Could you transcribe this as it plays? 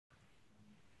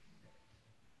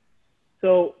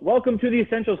So welcome to the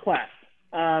Essentials class.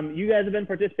 You guys have been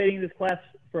participating in this class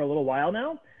for a little while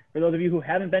now. For those of you who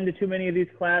haven't been to too many of these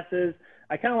classes,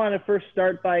 I kind of want to first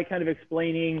start by kind of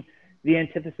explaining the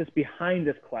antithesis behind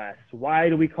this class. Why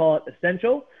do we call it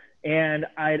essential? And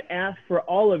I'd ask for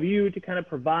all of you to kind of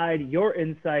provide your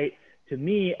insight to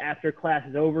me after class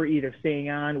is over, either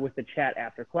staying on with the chat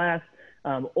after class,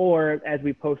 or as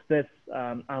we post this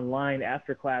online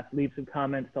after class, leave some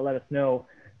comments to let us know.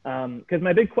 Because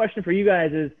my big question for you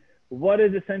guys is, what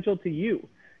is essential to you?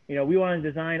 You know, we want to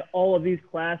design all of these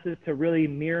classes to really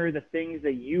mirror the things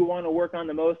that you want to work on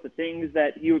the most, the things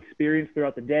that you experience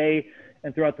throughout the day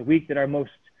and throughout the week that are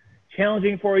most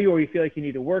challenging for you, or you feel like you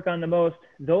need to work on the most.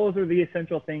 Those are the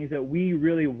essential things that we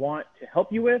really want to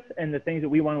help you with, and the things that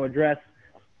we want to address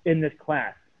in this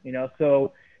class. You know,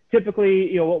 so typically,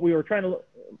 you know, what we were trying to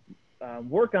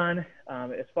work on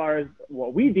as far as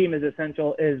what we deem as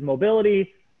essential is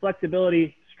mobility,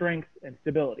 flexibility, strength, and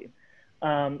stability.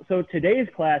 So today's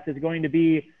class is going to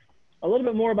be a little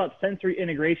bit more about sensory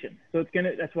integration. So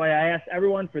that's why I asked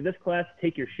everyone for this class to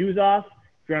take your shoes off.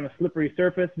 If you're on a slippery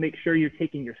surface, make sure you're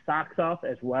taking your socks off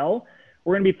as well.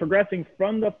 We're going to be progressing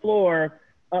from the floor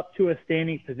up to a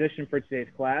standing position for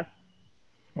today's class.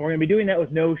 And we're going to be doing that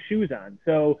with no shoes on.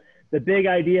 So the big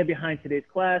idea behind today's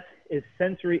class is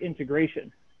sensory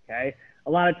integration, okay?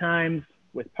 A lot of times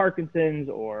with Parkinson's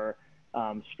or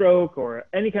stroke or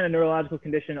any kind of neurological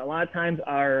condition, a lot of times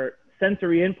our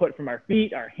sensory input from our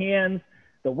feet, our hands,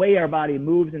 the way our body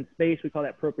moves in space, we call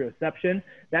that proprioception,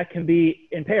 that can be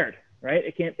impaired, right?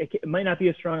 It might not be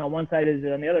as strong on one side as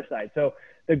on the other side. So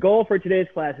the goal for today's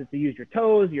class is to use your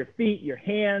toes, your feet, your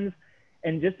hands,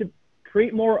 and just to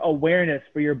create more awareness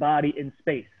for your body in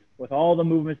space with all the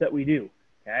movements that we do,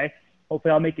 okay?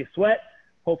 Hopefully I'll make you sweat.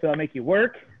 Hopefully I'll make you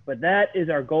work, but that is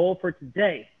our goal for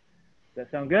today. Does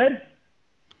that sound good?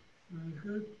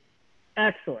 Good.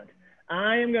 Excellent.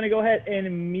 I am going to go ahead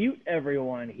and mute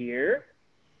everyone here.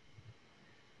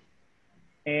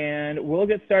 And we'll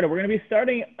get started. We're going to be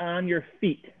starting on your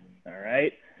feet. All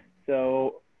right.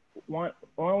 So why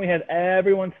don't we have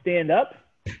everyone stand up?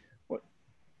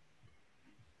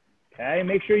 Okay.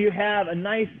 Make sure you have a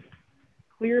nice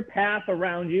clear path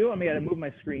around you. I'm going to move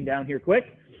my screen down here quick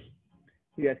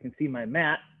so you guys can see my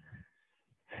mat.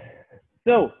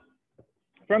 So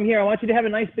from here, I want you to have a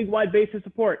nice big wide base of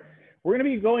support. We're going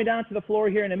to be going down to the floor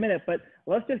here in a minute, but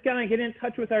let's just kind of get in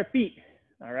touch with our feet.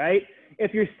 All right.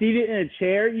 If you're seated in a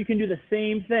chair, you can do the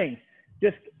same thing.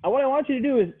 What I want you to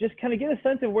do is just kind of get a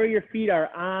sense of where your feet are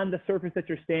on the surface that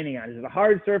you're standing on. Is it a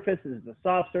hard surface? Is it a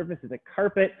soft surface? Is it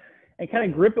carpet? And kind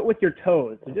of grip it with your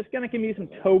toes. So just kind of give me some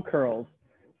toe curls,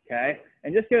 okay?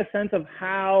 And just get a sense of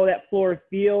how that floor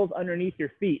feels underneath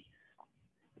your feet.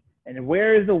 And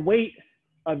where is the weight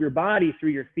of your body through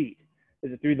your feet?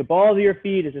 Is it through the balls of your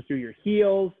feet? Is it through your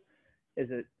heels? Is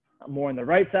it more on the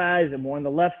right side? Is it more on the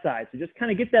left side? So just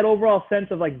kind of get that overall sense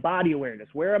of like body awareness.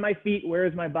 Where are my feet? Where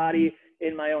is my body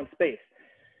in my own space?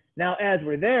 Now, as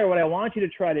we're there, what I want you to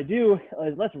try to do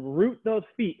is let's root those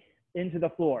feet into the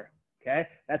floor, okay?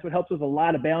 That's what helps with a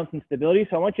lot of balance and stability.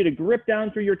 So I want you to grip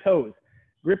down through your toes.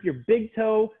 Grip your big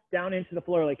toe down into the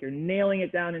floor like you're nailing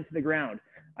it down into the ground.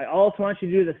 I also want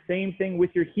you to do the same thing with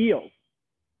your heels.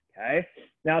 Okay.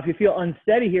 Now, if you feel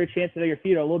unsteady here, chances are your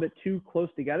feet are a little bit too close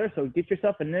together. So get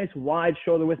yourself a nice wide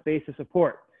shoulder width base of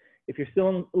support. If you're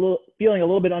still feeling a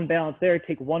little bit unbalanced there,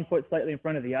 take one foot slightly in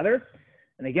front of the other.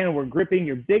 And again, we're gripping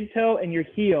your big toe and your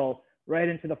heel right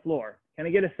into the floor. Kind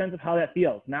of get a sense of how that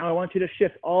feels. Now I want you to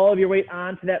shift all of your weight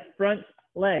onto that front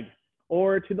leg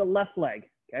or to the left leg.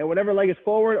 Okay. Whatever leg is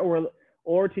forward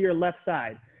or to your left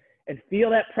side, and feel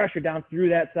that pressure down through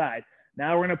that side.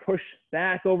 Now we're going to push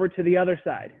back over to the other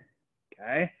side,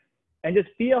 okay? And just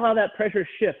feel how that pressure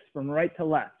shifts from right to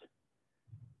left,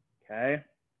 okay?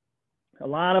 A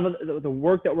lot of the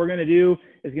work that we're going to do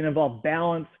is going to involve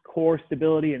balance, core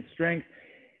stability, and strength,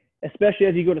 especially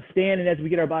as you go to stand and as we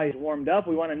get our bodies warmed up.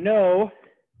 We want to know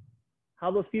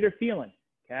how those feet are feeling,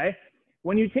 okay?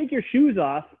 When you take your shoes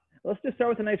off, let's just start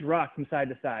with a nice rock from side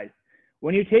to side.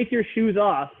 When you take your shoes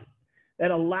off, that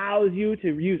allows you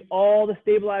to use all the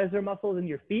stabilizer muscles in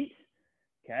your feet,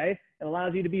 okay? It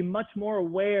allows you to be much more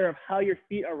aware of how your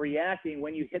feet are reacting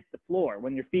when you hit the floor,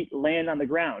 when your feet land on the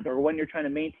ground, or when you're trying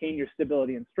to maintain your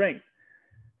stability and strength.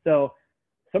 So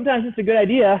sometimes it's a good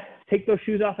idea, take those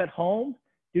shoes off at home,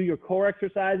 do your core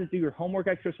exercises, do your homework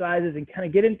exercises, and kind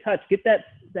of get in touch, get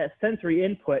that sensory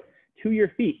input to your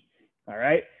feet, all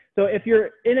right? So if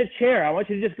you're in a chair, I want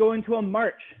you to just go into a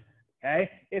march. Okay,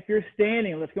 if you're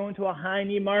standing, let's go into a high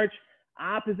knee march,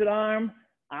 opposite arm,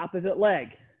 opposite leg.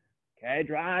 Okay,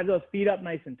 drive those feet up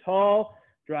nice and tall,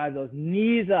 drive those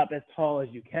knees up as tall as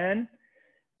you can.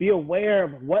 Be aware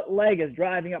of what leg is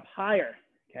driving up higher.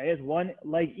 Okay, is one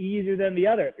leg easier than the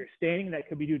other? If you're standing, that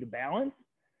could be due to balance.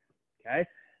 Okay,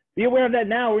 be aware of that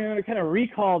now. We're going to kind of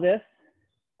recall this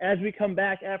as we come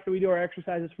back after we do our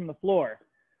exercises from the floor.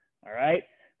 All right,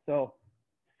 so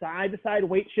side to side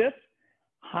weight shift,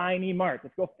 high knee mark.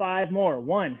 Let's go 5 more.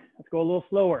 1, let's go a little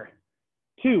slower.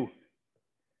 2,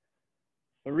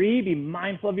 3, be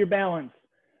mindful of your balance.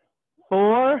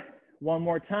 4, one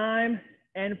more time,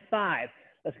 and 5.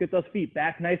 Let's get those feet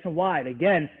back nice and wide.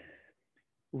 Again,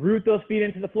 root those feet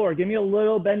into the floor. Give me a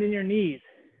little bend in your knees.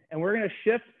 And we're going to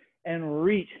shift and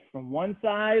reach from one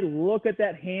side. Look at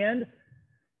that hand.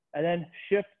 And then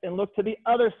shift and look to the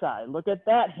other side. Look at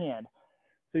that hand.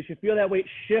 So you should feel that weight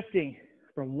shifting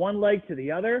from one leg to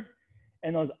the other.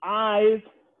 And those eyes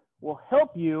will help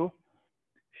you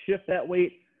shift that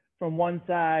weight from one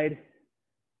side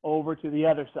over to the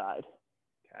other side.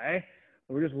 Okay?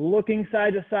 We're just looking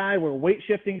side to side. We're weight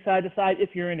shifting side to side.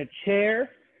 If you're in a chair,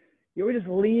 you're just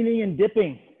leaning and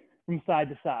dipping from side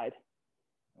to side.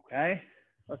 Okay?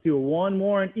 Let's do 1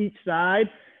 more on each side.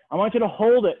 I want you to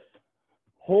hold it.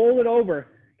 Hold it over.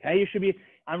 Okay? You should be,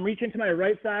 I'm reaching to my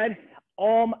right side.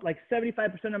 Like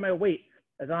 75% of my weight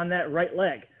is on that right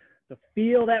leg. So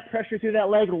feel that pressure through that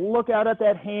leg. Look out at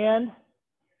that hand.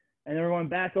 And then we're going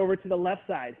back over to the left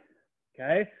side.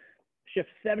 Okay? Shift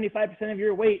 75% of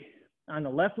your weight on the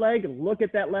left leg. Look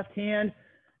at that left hand.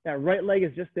 That right leg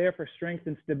is just there for strength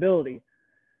and stability.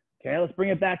 Okay, let's bring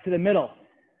it back to the middle.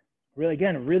 Really,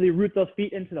 again, really root those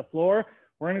feet into the floor.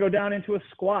 We're going to go down into a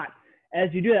squat. As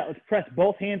you do that, let's press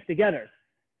both hands together.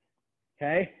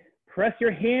 Okay, press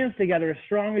your hands together as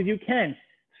strong as you can.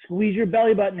 Squeeze your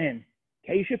belly button in.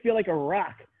 Okay, you should feel like a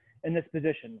rock in this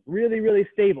position. Really, really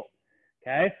stable.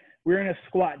 Okay, we're going to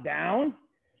squat down.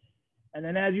 And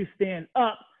then as you stand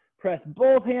up, press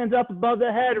both hands up above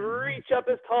the head. Reach up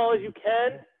as tall as you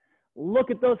can. Look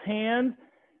at those hands.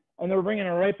 And then we're bringing it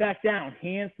right back down.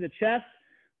 Hands to the chest.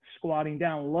 Squatting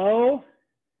down low.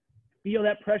 Feel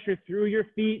that pressure through your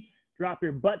feet. Drop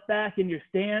your butt back in your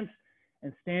stance.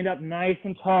 And stand up nice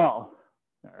and tall.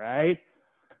 All right.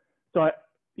 So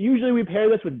usually we pair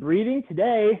this with breathing.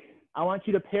 Today, I want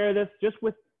you to pair this just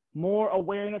with more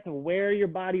awareness of where your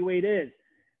body weight is.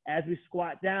 As we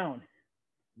squat down,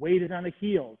 weight is on the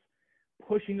heels.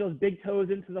 Pushing those big toes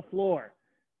into the floor.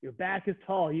 Your back is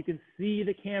tall. You can see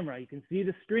the camera. You can see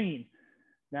the screen.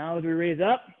 Now as we raise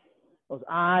up, those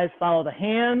eyes follow the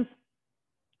hands.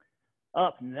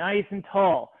 Up nice and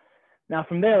tall. Now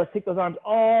from there, let's take those arms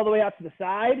all the way out to the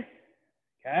side.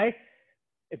 Okay?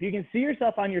 If you can see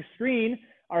yourself on your screen,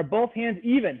 are both hands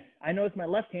even? I notice my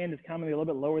left hand is commonly a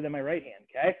little bit lower than my right hand.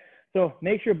 Okay? So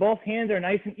make sure both hands are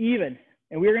nice and even.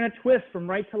 And we're going to twist from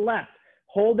right to left.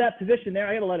 Hold that position there.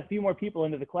 I got to let a few more people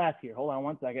into the class here. Hold on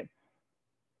one second.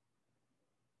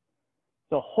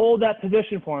 So hold that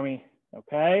position for me,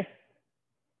 okay?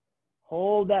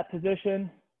 Hold that position.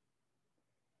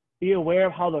 Be aware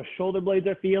of how those shoulder blades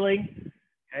are feeling.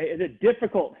 Okay? Is it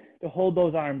difficult to hold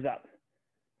those arms up?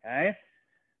 Okay?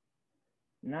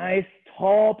 Nice,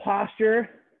 tall posture.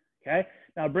 Okay?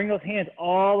 Now bring those hands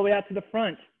all the way out to the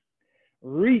front.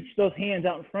 Reach those hands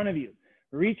out in front of you.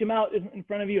 Reach them out in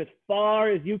front of you as far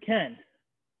as you can.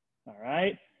 All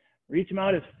right? Reach them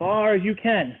out as far as you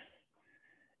can.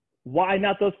 Widen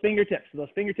out those fingertips. So those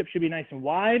fingertips should be nice and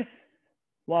wide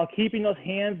while keeping those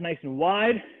hands nice and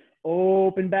wide.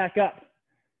 Open back up.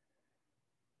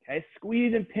 Okay?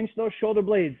 Squeeze and pinch those shoulder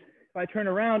blades. If I turn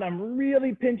around, I'm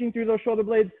really pinching through those shoulder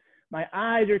blades. My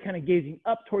eyes are kind of gazing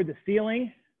up toward the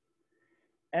ceiling.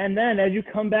 And then as you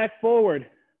come back forward,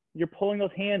 you're pulling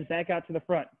those hands back out to the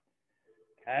front.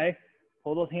 Okay,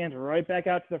 pull those hands right back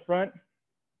out to the front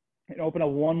and open up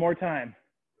one more time.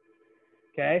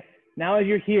 Okay, now as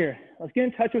you're here, let's get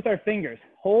in touch with our fingers.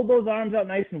 Hold those arms out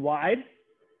nice and wide.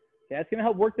 Okay, that's gonna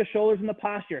help work the shoulders and the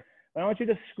posture. But I want you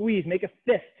to squeeze, make a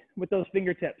fist with those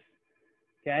fingertips.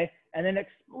 Okay, and then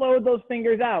explode those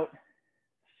fingers out.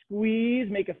 Squeeze,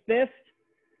 make a fist.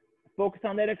 Focus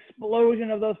on that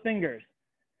explosion of those fingers.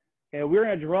 Okay, we're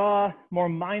gonna draw more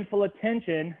mindful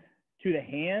attention to the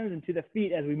hands and to the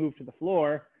feet as we move to the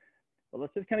floor. But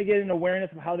let's just kind of get an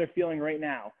awareness of how they're feeling right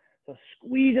now. So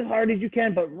squeeze as hard as you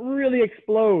can, but really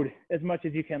explode as much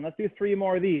as you can. Let's do 3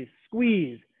 more of these.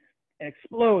 Squeeze and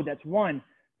explode. That's 1.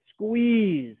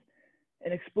 Squeeze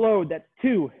and explode. That's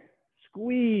 2.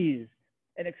 Squeeze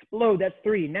and explode. That's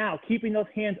 3. Now, keeping those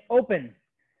hands open,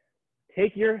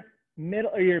 take your middle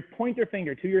or your pointer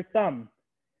finger to your thumb.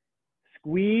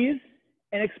 Squeeze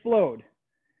and explode.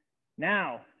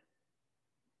 Now,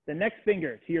 the next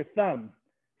finger to your thumb.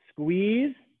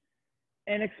 Squeeze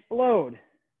and explode.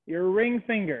 Your ring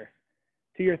finger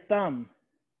to your thumb.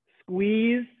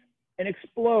 squeeze, and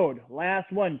explode.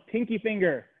 Last one, pinky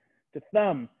finger to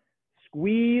thumb,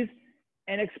 squeeze,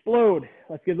 and explode.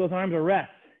 Let's give those arms a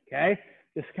rest, okay?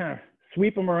 Just kind of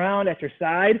sweep them around at your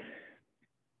side.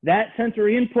 That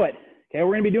sensory input, okay?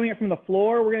 We're gonna be doing it from the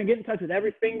floor. We're gonna get in touch with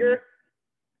every finger,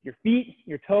 your feet,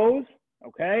 your toes,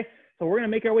 okay? So we're gonna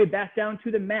make our way back down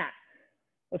to the mat.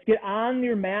 Let's get on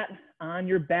your mat, on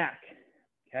your back,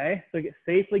 okay? So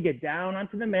safely get down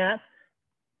onto the mat,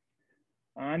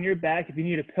 on your back. If you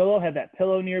need a pillow, have that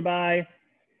pillow nearby. I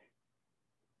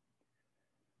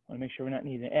wanna make sure we're not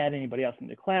needing to add anybody else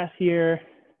into class here.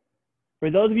 For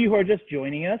those of you who are just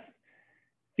joining us,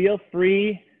 feel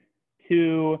free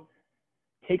to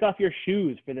take off your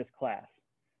shoes for this class,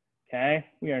 okay?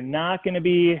 We are not gonna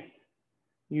be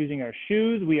using our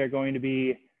shoes. We are going to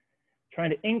be trying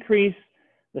to increase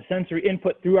the sensory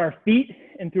input through our feet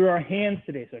and through our hands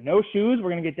today. So no shoes, we're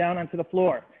gonna get down onto the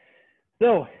floor.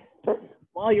 So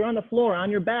while you're on the floor, on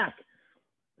your back,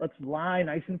 let's lie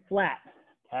nice and flat,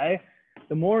 okay?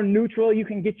 The more neutral you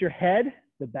can get your head,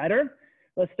 the better.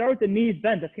 Let's start with the knees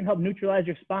bent. That's gonna help neutralize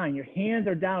your spine. Your hands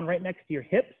are down right next to your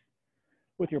hips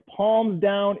with your palms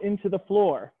down into the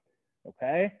floor,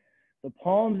 okay? The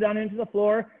palms down into the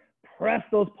floor, press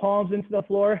those palms into the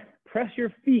floor, press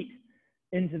your feet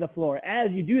into the floor.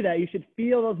 As you do that, you should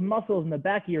feel those muscles in the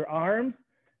back of your arms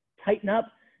tighten up.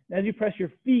 And as you press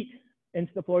your feet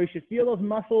into the floor, you should feel those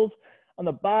muscles on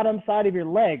the bottom side of your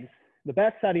legs, the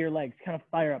back side of your legs kind of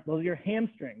fire up. Those are your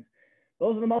hamstrings.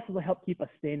 Those are the muscles that help keep us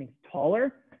standing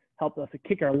taller, help us to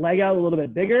kick our leg out a little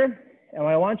bit bigger. And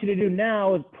what I want you to do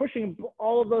now is pushing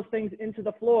all of those things into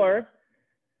the floor,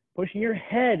 pushing your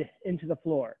head into the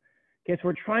floor. Okay, so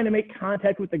we're trying to make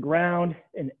contact with the ground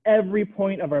in every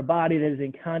point of our body that is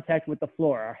in contact with the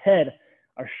floor. Our head,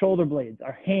 our shoulder blades,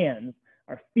 our hands,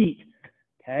 our feet.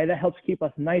 Okay, that helps keep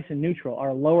us nice and neutral.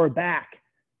 Our lower back.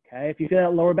 Okay, if you feel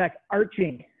that lower back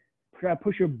arching,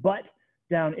 push your butt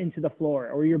down into the floor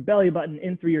or your belly button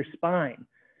in through your spine.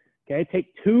 Okay,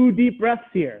 take 2 deep breaths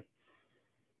here.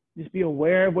 Just be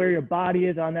aware of where your body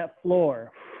is on that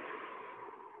floor.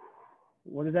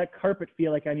 What does that carpet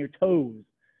feel like on your toes?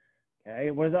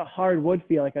 Okay, what does that hard wood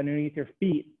feel like underneath your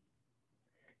feet?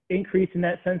 Increasing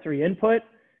that sensory input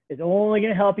is only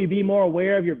going to help you be more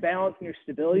aware of your balance and your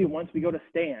stability once we go to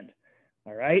stand.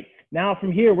 All right, now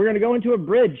from here, we're going to go into a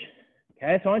bridge.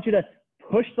 Okay, so I want you to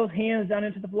push those hands down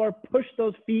into the floor, push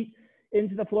those feet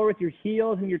into the floor with your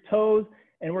heels and your toes,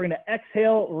 and we're going to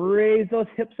exhale, raise those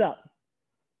hips up.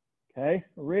 Okay,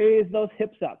 raise those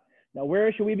hips up. Now,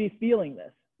 where should we be feeling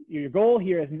this? Your goal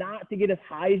here is not to get as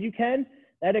high as you can.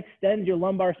 That extends your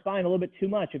lumbar spine a little bit too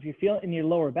much. If you feel it in your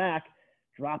lower back,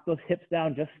 drop those hips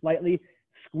down just slightly,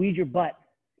 squeeze your butt.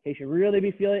 Okay, you should really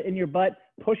be feeling it in your butt,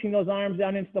 pushing those arms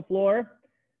down into the floor.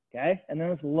 Okay, and then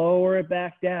let's lower it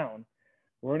back down.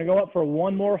 We're gonna go up for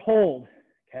one more hold.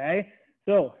 Okay,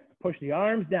 so push the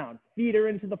arms down, feet are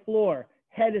into the floor,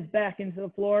 head is back into the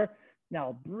floor.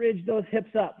 Now bridge those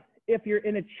hips up. If you're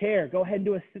in a chair, go ahead and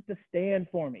do a sit to stand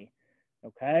for me.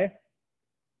 Okay.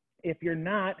 If you're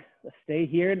not, let's stay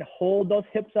here and hold those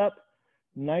hips up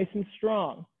nice and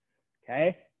strong,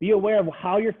 okay? Be aware of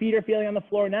how your feet are feeling on the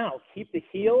floor now. Keep the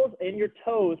heels and your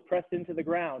toes pressed into the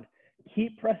ground.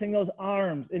 Keep pressing those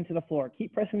arms into the floor.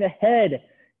 Keep pressing the head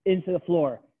into the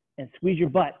floor and squeeze your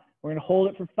butt. We're gonna hold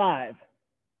it for 5,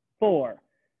 4,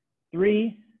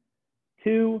 3,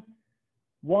 2,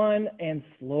 1, and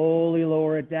slowly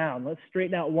lower it down. Let's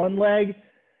straighten out one leg,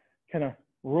 kind of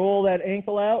roll that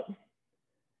ankle out.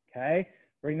 Okay,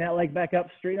 bring that leg back up,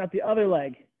 straighten out the other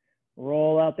leg,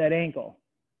 roll out that ankle,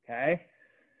 okay?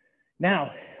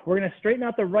 Now, we're gonna straighten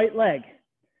out the right leg,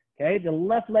 okay? The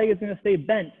left leg is gonna stay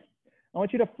bent. I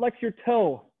want you to flex your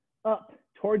toe up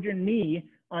towards your knee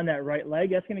on that right leg.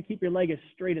 That's gonna keep your leg as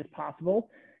straight as possible.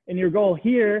 And your goal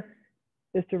here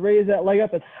is to raise that leg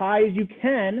up as high as you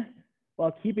can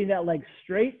while keeping that leg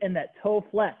straight and that toe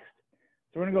flexed.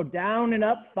 So we're gonna go down and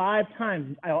up 5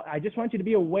 times. I just want you to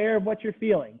be aware of what you're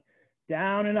feeling.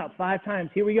 Down and up 5 times.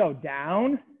 Here we go.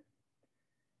 Down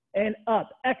and up.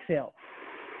 Exhale.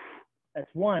 That's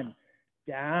 1.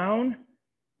 Down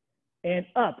and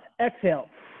up. Exhale.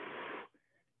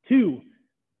 2.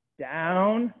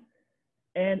 Down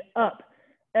and up.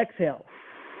 Exhale.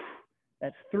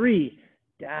 That's 3.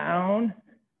 Down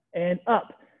and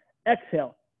up.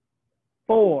 Exhale.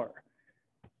 4.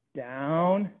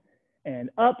 Down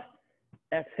and up.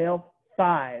 Exhale.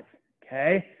 5.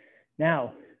 Okay.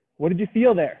 Now, what did you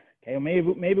feel there? Okay,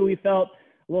 maybe we felt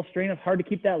a little strain. It's hard to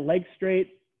keep that leg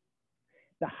straight.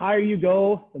 The higher you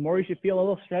go, the more you should feel a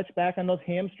little stretch back on those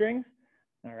hamstrings.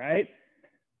 All right.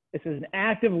 This is an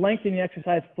active lengthening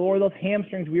exercise for those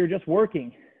hamstrings we were just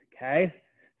working. okay?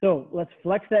 So let's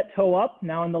flex that toe up.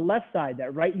 Now on the left side,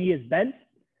 that right knee is bent.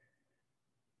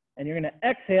 And you're gonna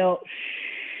exhale,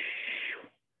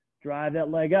 drive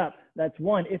that leg up. That's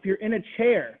one. If you're in a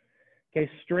chair, okay,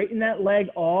 straighten that leg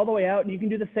all the way out, and you can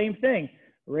do the same thing.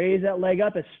 Raise that leg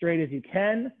up as straight as you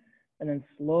can, and then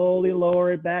slowly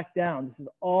lower it back down. This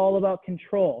is all about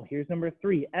control. Here's number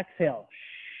 3, exhale.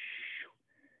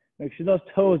 Make sure those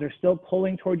toes are still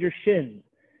pulling towards your shins,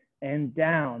 and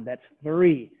down. That's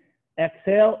 3.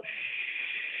 Exhale.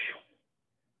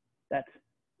 That's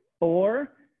 4.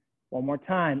 One more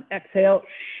time. Exhale.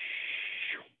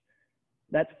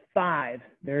 That's 5.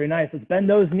 Very nice. Let's bend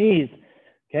those knees.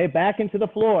 Okay, back into the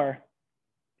floor.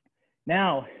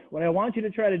 Now, what I want you to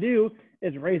try to do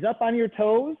is raise up on your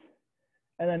toes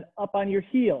and then up on your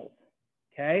heels.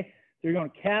 Okay, so you're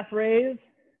going calf raise,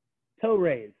 toe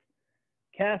raise,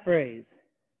 calf raise,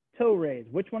 toe raise.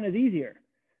 Which one is easier?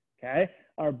 Okay,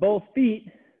 are both feet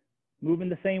moving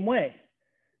the same way?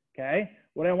 Okay,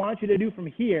 what I want you to do from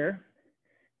here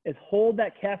is hold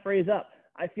that calf raise up.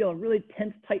 I feel a really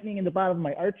tense tightening in the bottom of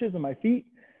my arches and my feet.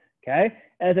 Okay,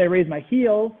 as I raise my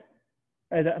heels,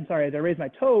 as I raise my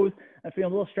toes, I feel a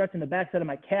little stretch in the backside of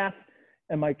my calf,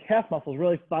 and my calf muscles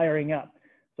really firing up.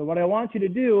 So what I want you to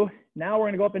do, now we're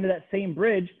gonna go up into that same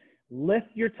bridge, lift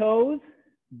your toes,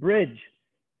 bridge,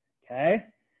 okay?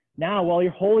 Now, while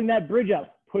you're holding that bridge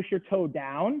up, push your toe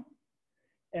down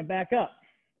and back up.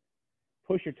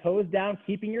 Push your toes down,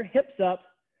 keeping your hips up,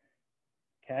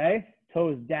 okay?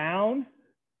 Toes down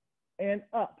and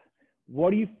up.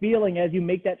 What are you feeling as you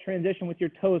make that transition with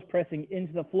your toes pressing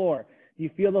into the floor? Do you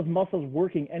feel those muscles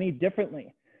working any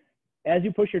differently? As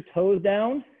you push your toes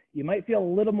down, you might feel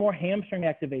a little more hamstring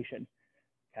activation,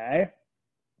 okay?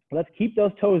 Let's keep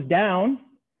those toes down.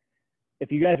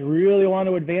 If you guys really want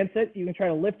to advance it, you can try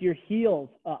to lift your heels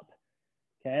up,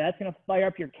 okay? That's gonna fire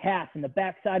up your calves and the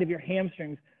backside of your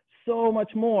hamstrings so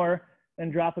much more than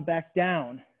drop it back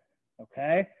down,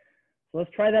 okay? So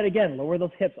let's try that again. Lower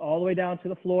those hips all the way down to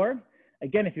the floor.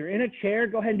 Again, if you're in a chair,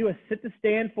 go ahead and do a sit to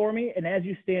stand for me. And as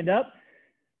you stand up,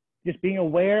 just being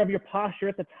aware of your posture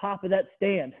at the top of that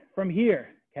stand. From here,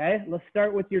 okay, let's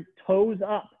start with your toes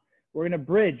up. We're gonna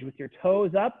bridge with your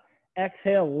toes up.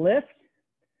 Exhale, lift,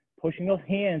 pushing those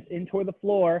hands in toward the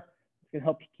floor. It's gonna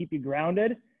help keep you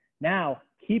grounded. Now,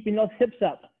 keeping those hips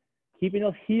up, keeping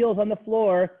those heels on the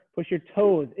floor, push your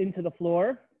toes into the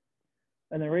floor,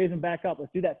 and then raise them back up.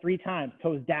 Let's do that 3 times.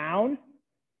 Toes down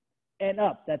and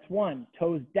up. That's 1.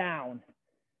 Toes down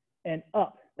and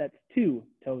up. That's 2.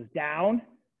 Toes down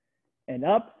and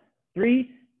up. 3.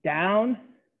 Down,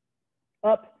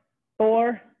 up.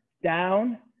 4.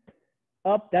 Down,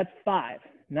 up. That's 5.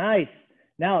 Nice.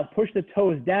 Now let's push the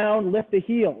toes down, lift the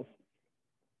heels.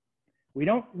 We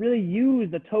don't really use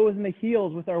the toes and the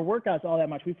heels with our workouts all that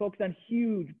much. We focus on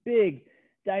huge, big,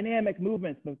 dynamic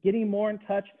movements, but getting more in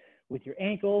touch with your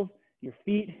ankles, your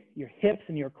feet, your hips,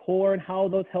 and your core, and how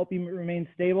those help you remain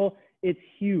stable, it's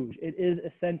huge. It is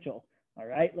essential. All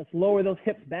right, let's lower those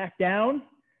hips back down.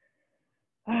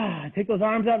 Take those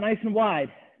arms out nice and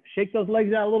wide. Shake those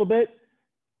legs out a little bit.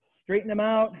 Straighten them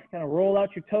out. Kind of roll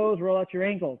out your toes, roll out your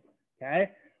ankles. Okay,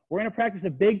 we're going to practice a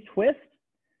big twist.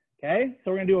 Okay,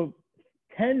 so we're going to do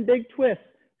a 10 big twists.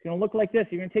 It's going to look like this.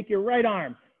 You're going to take your right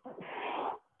arm.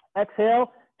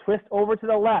 Exhale, twist over to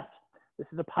the left. This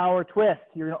is a power twist.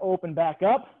 You're going to open back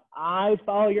up. Eyes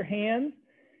follow your hands.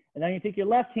 And then you take your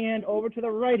left hand over to the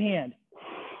right hand.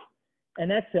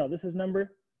 And exhale. This is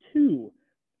number 2.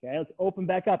 Okay, let's open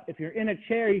back up. If you're in a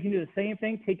chair, you can do the same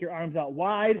thing. Take your arms out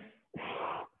wide.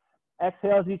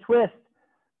 Exhale as you twist.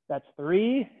 That's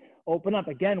 3. Open up.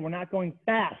 Again, we're not going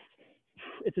fast.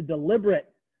 It's a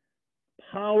deliberate,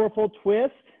 powerful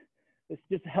twist. This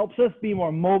just helps us be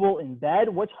more mobile in bed.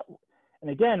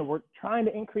 And again, we're trying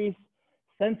to increase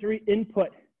sensory input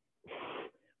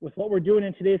with what we're doing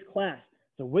in today's class.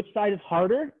 So which side is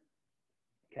harder?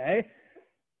 Okay.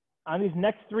 On these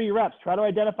next 3 reps, try to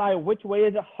identify which way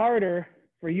is it harder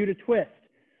for you to twist.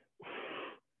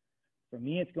 For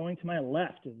me, it's going to my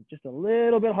left. It's just a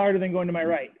little bit harder than going to my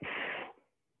right.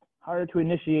 Harder to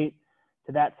initiate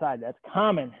to that side. That's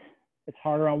common. It's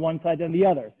harder on one side than the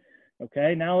other.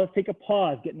 Okay, now let's take a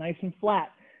pause, get nice and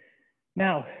flat.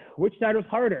 Now, which side was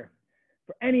harder?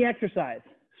 For any exercise,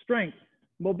 strength,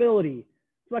 mobility,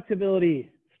 flexibility,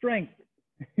 strength,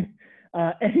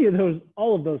 any of those,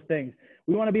 all of those things.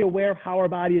 We want to be aware of how our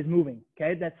body is moving,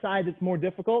 okay? That side that's more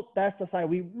difficult, that's the side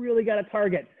we really got to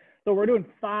target. So we're doing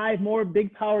 5 more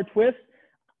big power twists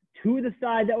to the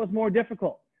side that was more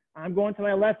difficult. I'm going to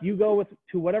my left, you go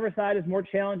to whatever side is more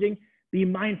challenging. Be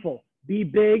mindful, be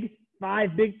big,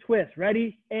 5 big twists.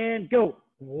 Ready, and go.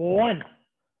 1,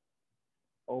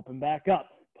 Open back up.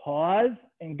 Pause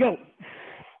and go.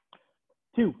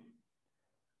 2.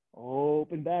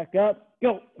 Open back up.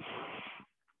 Go.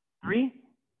 3.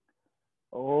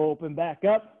 Open back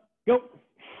up. Go.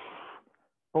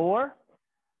 4.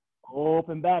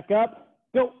 Open back up.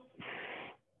 Go.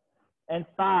 And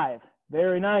 5.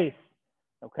 Very nice.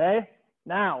 Okay.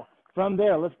 Now, from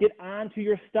there, let's get onto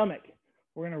your stomach.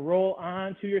 We're going to roll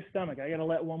onto your stomach. I got to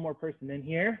let one more person in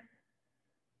here.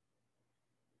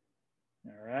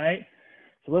 All right.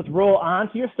 So let's roll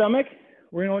onto your stomach.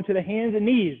 We're going to go into the hands and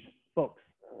knees, folks.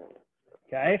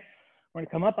 Okay. We're going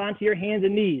to come up onto your hands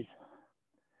and knees.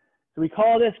 So we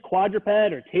call this quadruped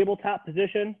or tabletop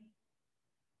position.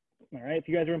 All right. If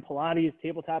you guys are in Pilates,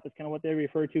 tabletop is kind of what they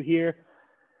refer to here.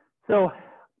 So a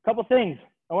couple things.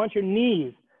 I want your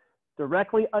knees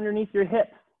directly underneath your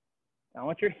hips. I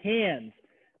want your hands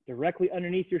directly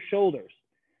underneath your shoulders.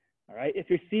 All right. If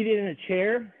you're seated in a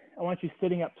chair, I want you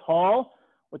sitting up tall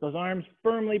with those arms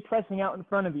firmly pressing out in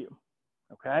front of you.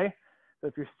 Okay. So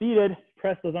if you're seated,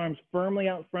 press those arms firmly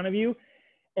out in front of you.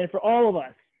 And for all of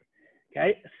us,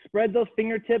 okay, spread those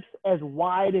fingertips as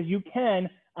wide as you can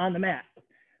on the mat.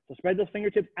 So spread those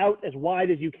fingertips out as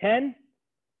wide as you can.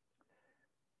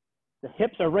 The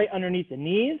hips are right underneath the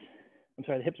knees. I'm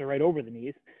sorry, the hips are right over the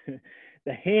knees.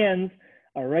 The hands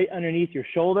are right underneath your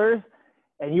shoulders,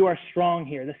 and you are strong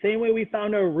here. The same way we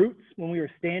found our roots when we were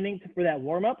standing for that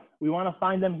warm-up, we want to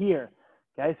find them here.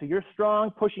 Okay, so you're strong,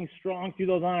 pushing strong through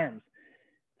those arms.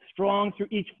 Strong through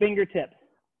each fingertip,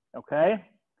 okay?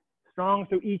 Strong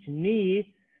through each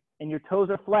knee, and your toes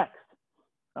are flexed,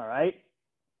 all right?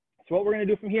 So what we're going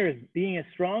to do from here is being as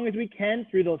strong as we can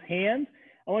through those hands.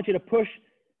 I want you to push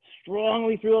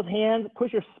strongly through those hands.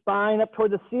 Push your spine up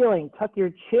toward the ceiling. Tuck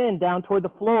your chin down toward the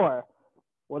floor.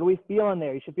 What do we feel in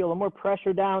there? You should feel a little more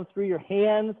pressure down through your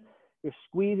hands. You're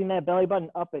squeezing that belly button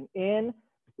up and in.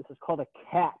 This is called a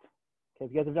cat. Okay,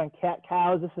 if you guys have done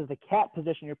cat-cows, this is the cat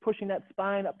position. You're pushing that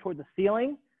spine up toward the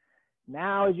ceiling.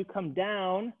 Now as you come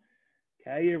down,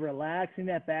 okay, you're relaxing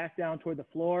that back down toward the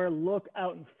floor. Look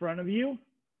out in front of you,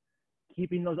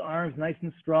 keeping those arms nice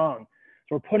and strong.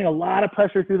 So we're putting a lot of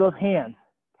pressure through those hands,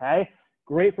 okay?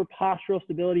 Great for postural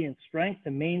stability and strength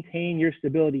to maintain your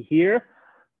stability here.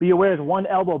 Be aware of one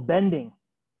elbow bending,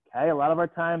 okay? A lot of our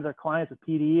times our clients with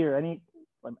PD or any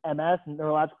MS and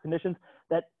neurological conditions,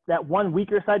 that one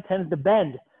weaker side tends to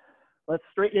bend. Let's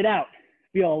straighten it out.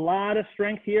 Feel a lot of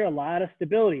strength here, a lot of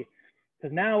stability.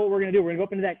 Because now what we're going to do, we're going to go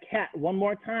up into that cat one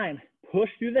more time. Push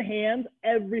through the hands.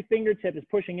 Every fingertip is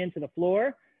pushing into the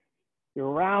floor. You're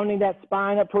rounding that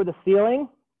spine up toward the ceiling.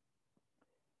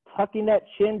 Tucking that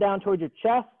chin down toward your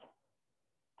chest.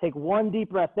 Take one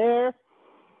deep breath there.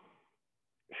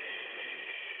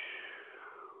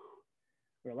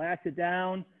 Relax it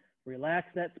down. Relax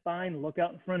that spine. Look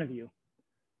out in front of you.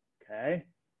 Okay.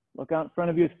 Look out in front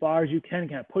of you as far as you can.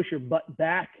 Kind of push your butt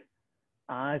back.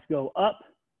 Eyes go up.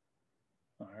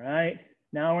 All right.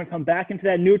 Now we're going to come back into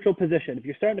that neutral position. If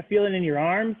you're starting to feel it in your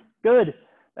arms, good.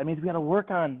 That means we got to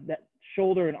work on that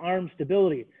shoulder and arm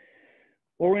stability.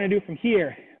 What we're going to do from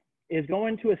here is go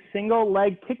into a single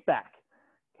leg kickback.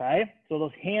 Okay. So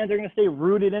those hands are going to stay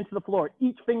rooted into the floor.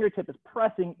 Each fingertip is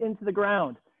pressing into the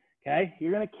ground. Okay.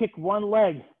 You're going to kick one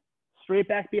leg straight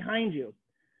back behind you.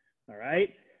 All right.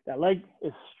 That leg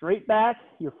is straight back.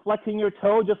 You're flexing your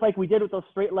toe just like we did with those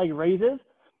straight leg raises.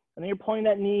 And then you're pulling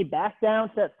that knee back down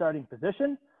to that starting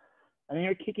position. And then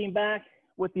you're kicking back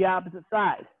with the opposite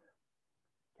side.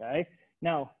 Okay.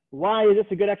 Now, why is this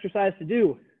a good exercise to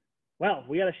do? Well,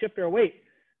 we got to shift our weight,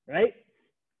 right?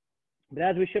 But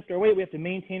as we shift our weight, we have to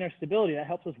maintain our stability. That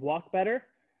helps us walk better.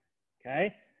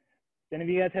 Okay. If any of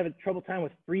you guys have a trouble time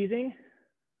with freezing,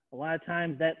 a lot of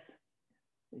times that's,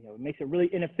 it makes it really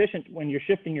inefficient when you're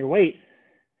shifting your weight.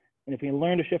 And if we can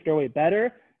learn to shift our weight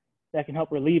better, that can help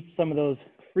relieve some of those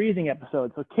freezing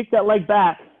episodes. So kick that leg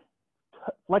back,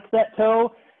 flex that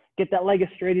toe, get that leg as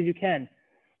straight as you can.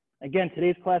 Again,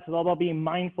 today's class is all about being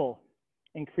mindful,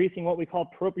 increasing what we call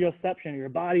proprioception, your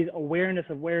body's awareness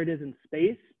of where it is in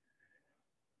space.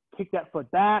 Kick that foot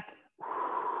back.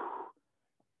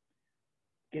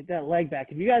 Get that leg back.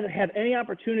 If you guys have any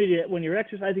opportunity when you're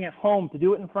exercising at home to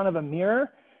do it in front of a mirror,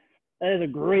 that is a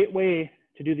great way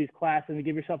to do these classes and to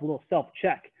give yourself a little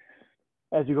self-check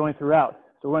as you're going throughout.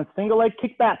 So we're going single leg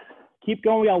kickbacks. Keep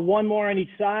going. We got one more on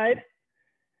each side.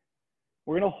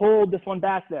 We're going to hold this one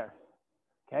back there.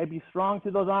 Okay, be strong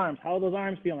through those arms. How are those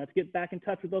arms feeling? Let's get back in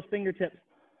touch with those fingertips.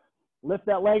 Lift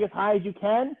that leg as high as you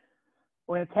can.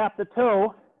 We're going to tap the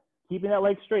toe, keeping that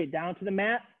leg straight down to the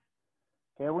mat.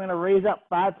 Okay, we're going to raise up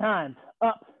 5 times.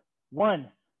 Up, 1,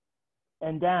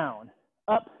 and down.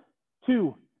 Up,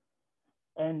 2,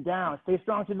 and down. Stay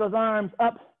strong through those arms.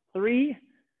 Up, 3,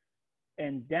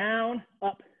 and down,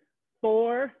 up,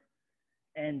 4,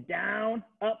 and down,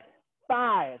 up,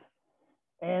 5,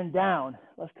 and down.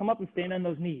 Let's come up and stand on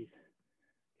those knees,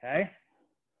 okay?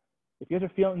 If you guys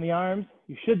are feeling the arms,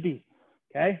 you should be,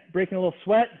 okay? Breaking a little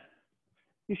sweat,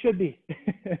 you should be.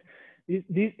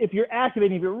 If you're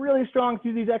activating, if you're really strong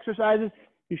through these exercises,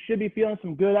 you should be feeling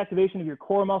some good activation of your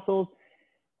core muscles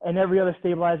and every other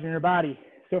stabilizer in your body.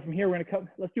 So from here, we're gonna come,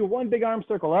 let's do one big arm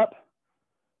circle up.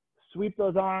 Sweep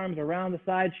those arms around the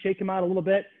side, shake them out a little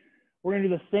bit. We're gonna do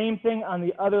the same thing on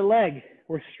the other leg.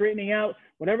 We're straightening out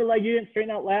whatever leg you didn't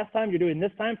straighten out last time, you're doing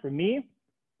this time. For me,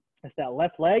 it's that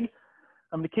left leg.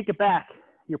 I'm gonna kick it back.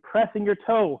 You're pressing your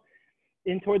toe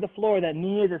in toward the floor. That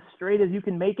knee is as straight as you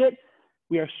can make it.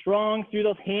 We are strong through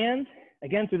those hands.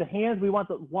 Again, through the hands, we want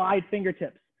the wide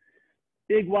fingertips,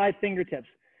 big wide fingertips.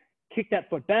 Kick that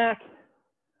foot back.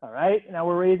 All right, now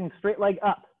we're raising straight leg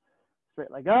up,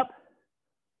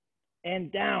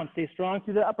 and down. Stay strong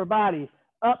through the upper body,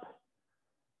 up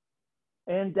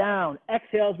and down.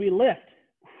 Exhale as we lift.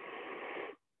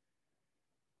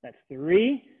 That's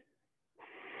 3.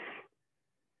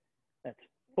 That's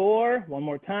 4. One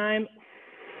more time.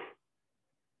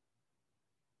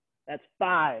 That's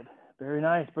 5. Very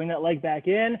nice. Bring that leg back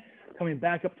in, coming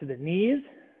back up to the knees.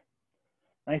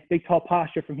 Nice big tall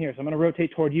posture from here. So I'm going to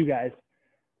rotate toward you guys.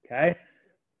 Okay.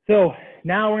 So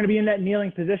now we're going to be in that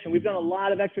kneeling position. We've done a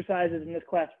lot of exercises in this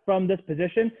class from this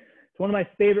position. It's one of my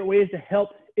favorite ways to help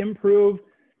improve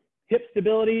hip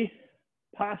stability,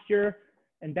 posture,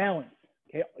 and balance.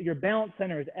 Okay. Your balance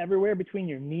center is everywhere between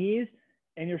your knees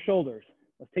and your shoulders.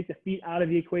 Let's take the feet out of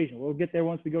the equation. We'll get there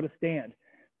once we go to stand.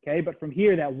 Okay. But from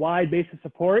here, that wide base of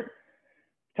support,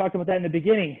 we talked about that in the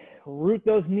beginning. Root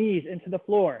those knees into the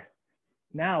floor.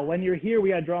 Now, when you're here, we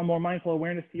got to draw more mindful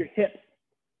awareness to your hips.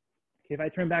 Okay, if I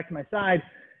turn back to my side,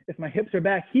 if my hips are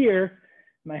back here,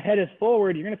 my head is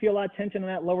forward, you're going to feel a lot of tension in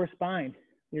that lower spine.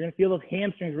 You're going to feel those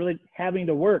hamstrings really having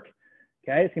to work.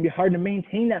 Okay, it's going to be hard to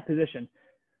maintain that position.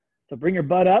 So bring your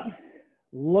butt up,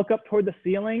 look up toward the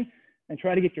ceiling, and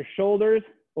try to get your shoulders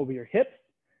over your hips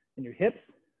and your hips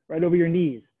right over your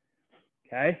knees.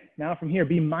 Okay, now from here,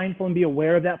 be mindful and be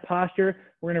aware of that posture.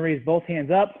 We're going to raise both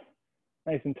hands up,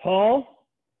 nice and tall.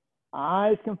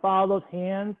 Eyes can follow those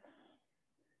hands.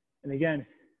 And again,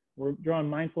 we're drawing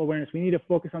mindful awareness. We need to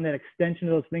focus on that extension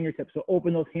of those fingertips. So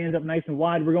open those hands up nice and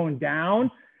wide. We're going down.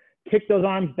 Kick those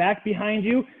arms back behind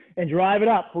you and drive it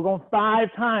up. We're going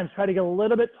 5 times. Try to get a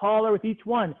little bit taller with each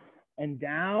one. And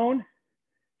down,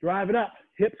 drive it up.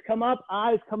 Hips come up,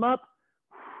 eyes come up.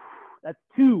 That's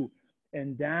 2.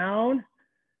 And down,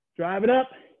 drive it up.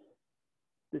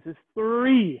 This is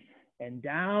 3. And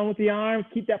down with the arms,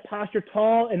 keep that posture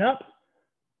tall and up.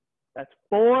 That's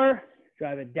 4,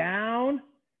 drive it down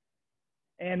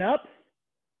and up.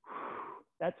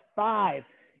 That's 5.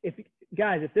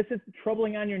 Guys, if this is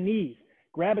troubling on your knees,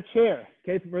 grab a chair.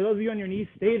 Okay, for those of you on your knees,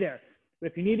 stay there.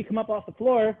 But if you need to come up off the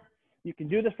floor, you can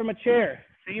do this from a chair.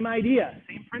 Same idea,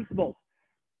 same principles.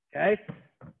 Okay,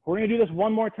 we're gonna do this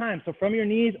one more time. So from your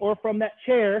knees or from that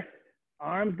chair,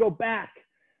 arms go back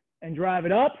and drive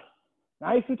it up.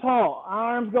 Nice and tall,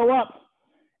 arms go up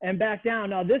and back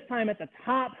down. Now this time at the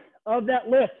top of that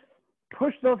lift,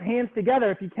 push those hands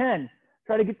together if you can.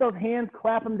 Try to get those hands,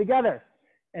 clap them together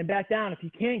and back down. If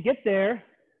you can't get there,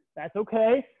 that's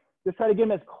okay. Just try to get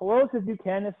them as close as you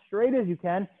can, as straight as you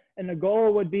can. And the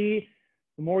goal would be,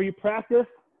 the more you practice,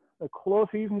 the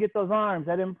closer you can get those arms.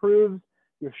 That improves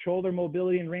your shoulder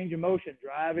mobility and range of motion.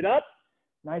 Drive it up,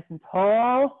 nice and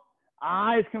tall.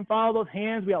 Eyes can follow those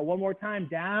hands. We got one more time,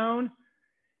 down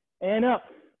and up.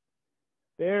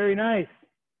 Very nice.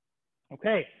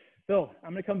 Okay, so I'm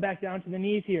gonna come back down to the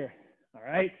knees here, all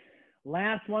right?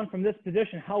 Last one from this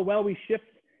position, how well we shift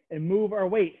and move our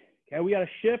weight. Okay, we gotta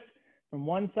shift from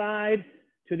one side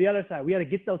to the other side. We gotta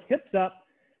get those hips up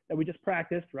that we just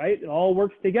practiced, right? It all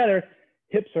works together.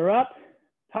 Hips are up,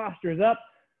 posture's up.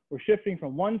 We're shifting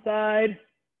from one side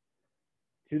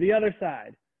to the other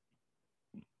side.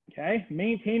 Okay,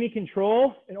 maintaining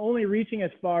control and only reaching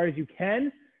as far as you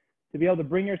can to be able to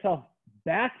bring yourself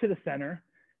back to the center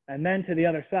and then to the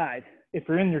other side. If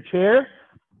you're in your chair,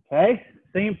 okay,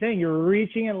 same thing. You're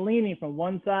reaching and leaning from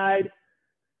one side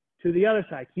to the other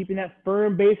side, keeping that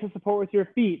firm base of support with your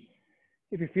feet.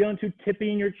 If you're feeling too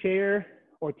tippy in your chair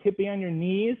or tippy on your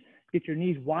knees, get your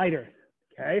knees wider,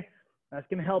 okay? That's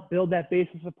gonna help build that base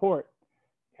of support,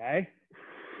 okay?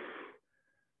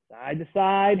 Side to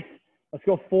side. Let's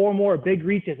go 4 more big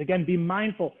reaches. Again, be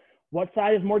mindful. What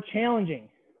side is more challenging?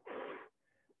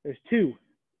 There's 2.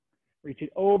 Reach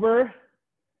it over,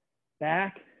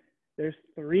 back. There's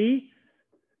 3.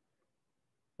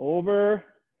 over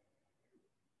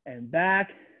and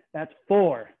back. That's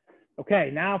 4.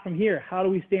 Okay, now from here, how do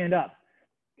we stand up?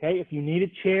 Okay, if you need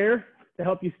a chair to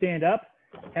help you stand up,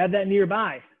 have that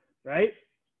nearby, right?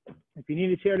 If you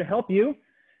need a chair to help you,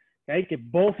 okay,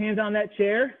 get both hands on that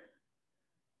chair.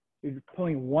 You're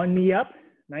pulling one knee up,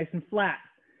 nice and flat,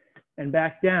 and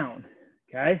back down,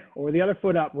 okay? Or the other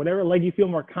foot up, whatever leg you feel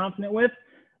more confident with,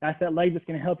 that's that leg that's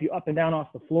gonna help you up and down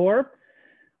off the floor.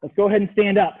 Let's go ahead and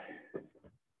stand up,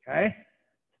 okay?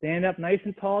 Stand up nice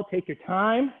and tall, take your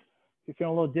time. If you're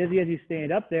feeling a little dizzy as you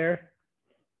stand up there,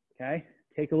 okay?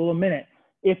 Take a little minute.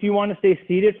 If you want to stay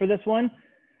seated for this one,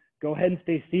 go ahead and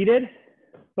stay seated.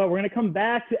 But we're going to come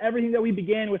back to everything that we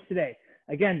began with today.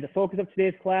 Again, the focus of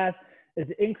today's class is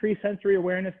to increase sensory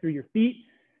awareness through your feet,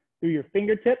 through your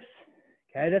fingertips.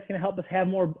 Okay, that's going to help us have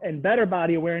more and better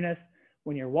body awareness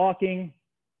when you're walking,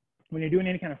 when you're doing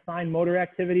any kind of fine motor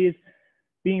activities,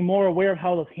 being more aware of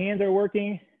how those hands are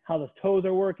working, how those toes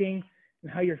are working,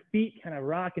 and how your feet kind of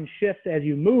rock and shift as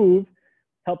you move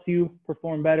helps you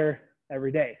perform better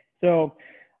every day. So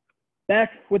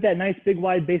back with that nice big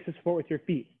wide base of support with your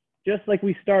feet. Just like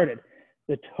we started,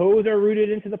 the toes are rooted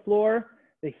into the floor,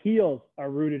 the heels are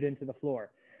rooted into the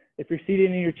floor. If you're seated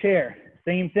in your chair,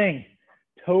 same thing,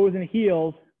 toes and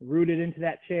heels rooted into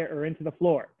that chair or into the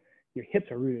floor. Your hips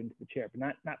are rooted into the chair,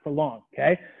 but not for long,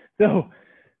 okay? So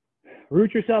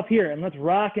root yourself here and let's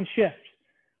rock and shift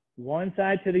one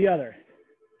side to the other,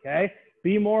 okay?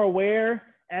 Be more aware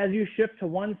as you shift to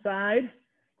one side,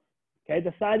 okay?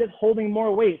 The side that's holding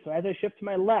more weight. So as I shift to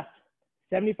my left,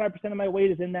 75% of my weight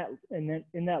is in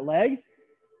that leg.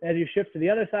 As you shift to the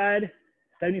other side,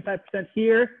 75%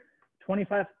 here,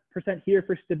 25% here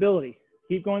for stability.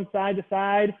 Keep going side to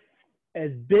side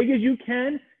as big as you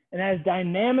can and as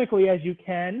dynamically as you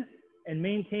can and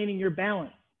maintaining your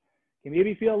balance. You can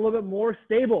maybe feel a little bit more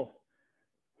stable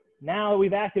now that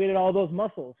we've activated all those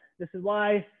muscles. This is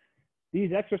why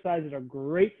these exercises are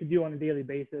great to do on a daily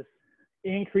basis.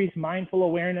 Increase mindful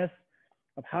awareness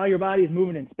of how your body is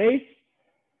moving in space.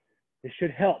 This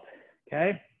should help,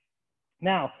 okay?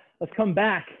 Now, let's come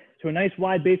back to a nice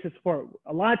wide base of support.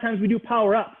 A lot of times we do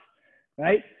power ups,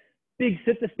 right? Big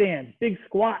sit to stand, big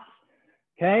squats,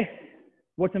 okay?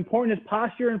 What's important is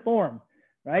posture and form,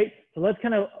 right? So let's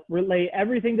kind of relay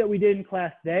everything that we did in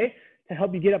class today to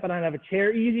help you get up and out of a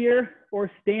chair easier or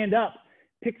stand up,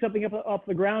 pick something up off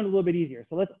the ground a little bit easier.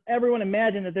 So let's everyone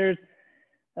imagine that there's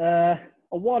a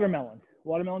watermelon.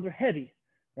 Watermelons are heavy,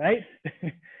 right?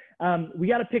 We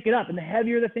got to pick it up, and the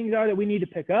heavier the things are that we need to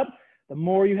pick up, the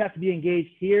more you have to be engaged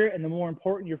here and the more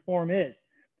important your form is.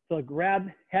 So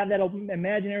have that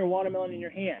imaginary watermelon in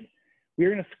your hand. We're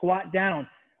going to squat down,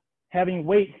 having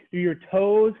weight through your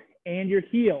toes and your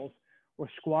heels. We're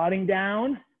squatting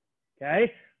down,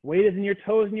 okay? Weight is in your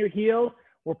toes and your heels.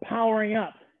 We're powering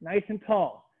up, nice and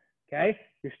tall, okay?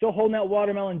 You're still holding that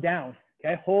watermelon down,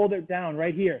 okay? Hold it down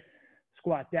right here.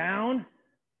 Squat down,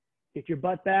 get your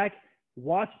butt back.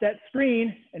 Watch that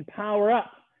screen and power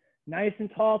up, nice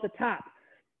and tall at the top.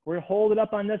 We're gonna hold it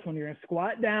up on this one. You're gonna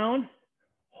squat down,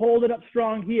 hold it up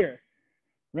strong here.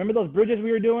 Remember those bridges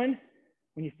we were doing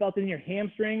when you felt it in your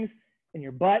hamstrings and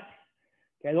your butt?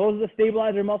 Okay, those are the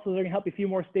stabilizer muscles that are gonna help you feel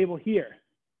more stable here.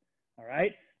 All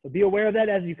right, so be aware of that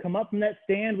as you come up from that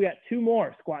stand. We got 2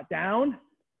 more. Squat down,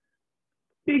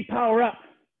 big power up.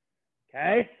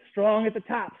 Okay, strong at the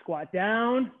top. Squat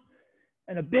down,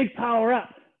 and a big power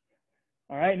up.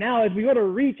 All right, now as we go to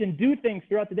reach and do things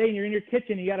throughout the day and you're in your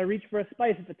kitchen, you got to reach for a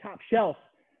spice at the top shelf,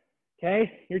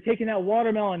 okay? You're taking that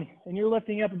watermelon and you're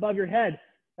lifting it up above your head.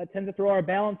 That tends to throw our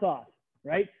balance off,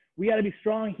 right? We got to be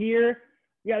strong here.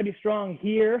 We got to be strong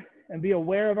here and be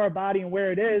aware of our body and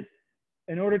where it is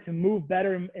in order to move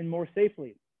better and more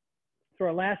safely. So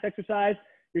our last exercise,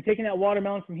 you're taking that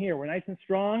watermelon from here. We're nice and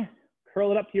strong.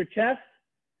 Curl it up to your chest.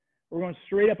 We're going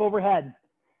straight up overhead,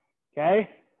 okay?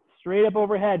 Straight up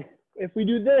overhead. If we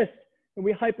do this and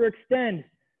we hyperextend,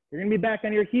 you're gonna be back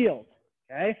on your heels,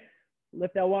 okay?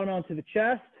 Lift that watermelon to the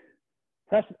chest,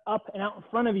 press it up and out in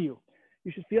front of you.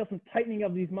 You should feel some tightening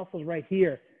of these muscles right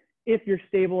here if you're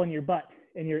stable in your butt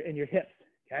and your hips,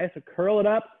 okay? So curl it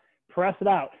up, press it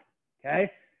out, okay?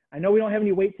 I know we don't have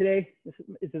any weight today. This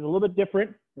is a little bit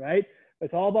different, right? But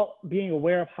it's all about being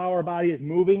aware of how our body is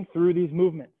moving through these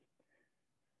movements,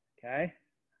 okay?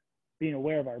 Being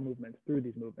aware of our movements through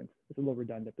these movements. It's a little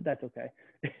redundant, but that's okay.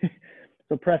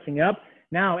 So pressing up.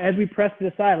 Now, as we press to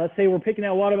the side, let's say we're picking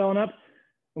that watermelon up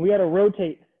and we got to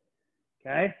rotate,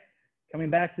 okay? Coming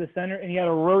back to the center, and you got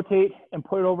to rotate and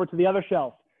put it over to the other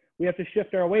shelf. We have to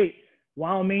shift our weight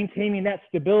while maintaining that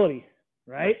stability,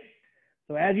 right?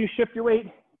 So as you shift your weight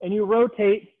and you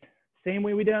rotate, same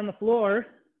way we did on the floor,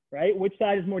 right? Which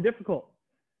side is more difficult?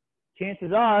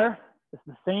 Chances are it's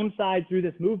the same side through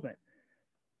this movement.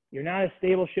 You're not as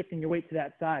stable shifting your weight to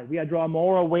that side. We got to draw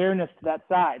more awareness to that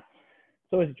side.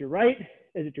 So is it your right?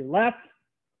 Is it your left?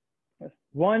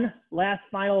 One last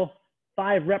final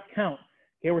 5 rep count.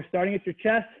 Okay, we're starting at your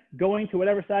chest, going to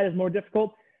whatever side is more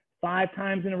difficult 5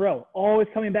 times in a row. Always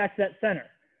coming back to that center.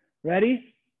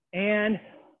 Ready? And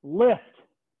lift.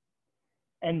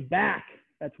 And back.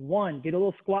 That's 1. Get a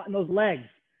little squat in those legs.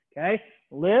 Okay?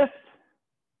 Lift.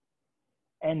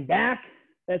 And back.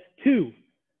 That's 2.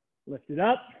 Lift it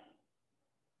up.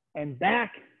 And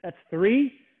back. That's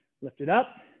 3. Lift it up.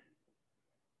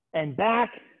 And back.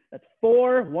 That's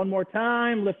 4. One more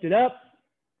time. Lift it up.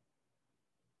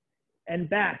 And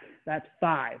back. That's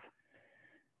 5.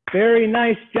 Very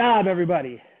nice job,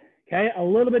 everybody. Okay, a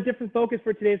little bit different focus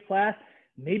for today's class.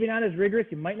 Maybe not as rigorous.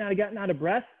 You might not have gotten out of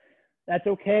breath. That's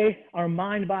okay. Our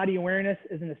mind-body awareness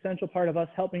is an essential part of us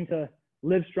helping to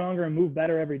live stronger and move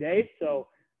better every day. So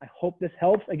I hope this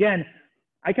helps. Again,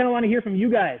 I kind of want to hear from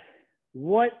you guys.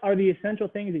 What are the essential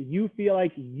things that you feel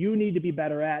like you need to be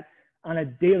better at on a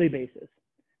daily basis?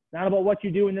 Not about what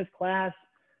you do in this class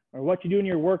or what you do in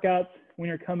your workouts when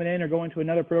you're coming in or going to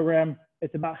another program.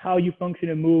 It's about how you function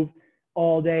and move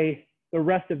all day, the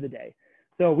rest of the day.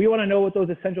 So we want to know what those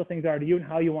essential things are to you and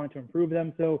how you want to improve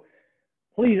them. So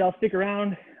please, I'll stick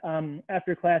around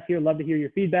after class here. Love to hear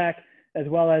your feedback, as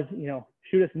well as,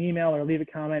 shoot us an email or leave a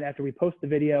comment after we post the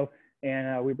video,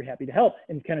 and we'd be happy to help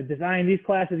and kind of design these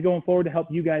classes going forward to help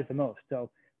you guys the most. So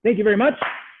thank you very much.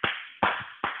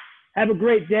 Have a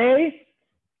great day.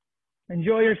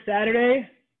 Enjoy your Saturday.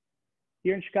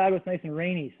 Here in Chicago, it's nice and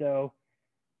rainy, so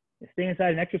stay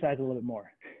inside and exercise a little bit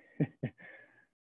more.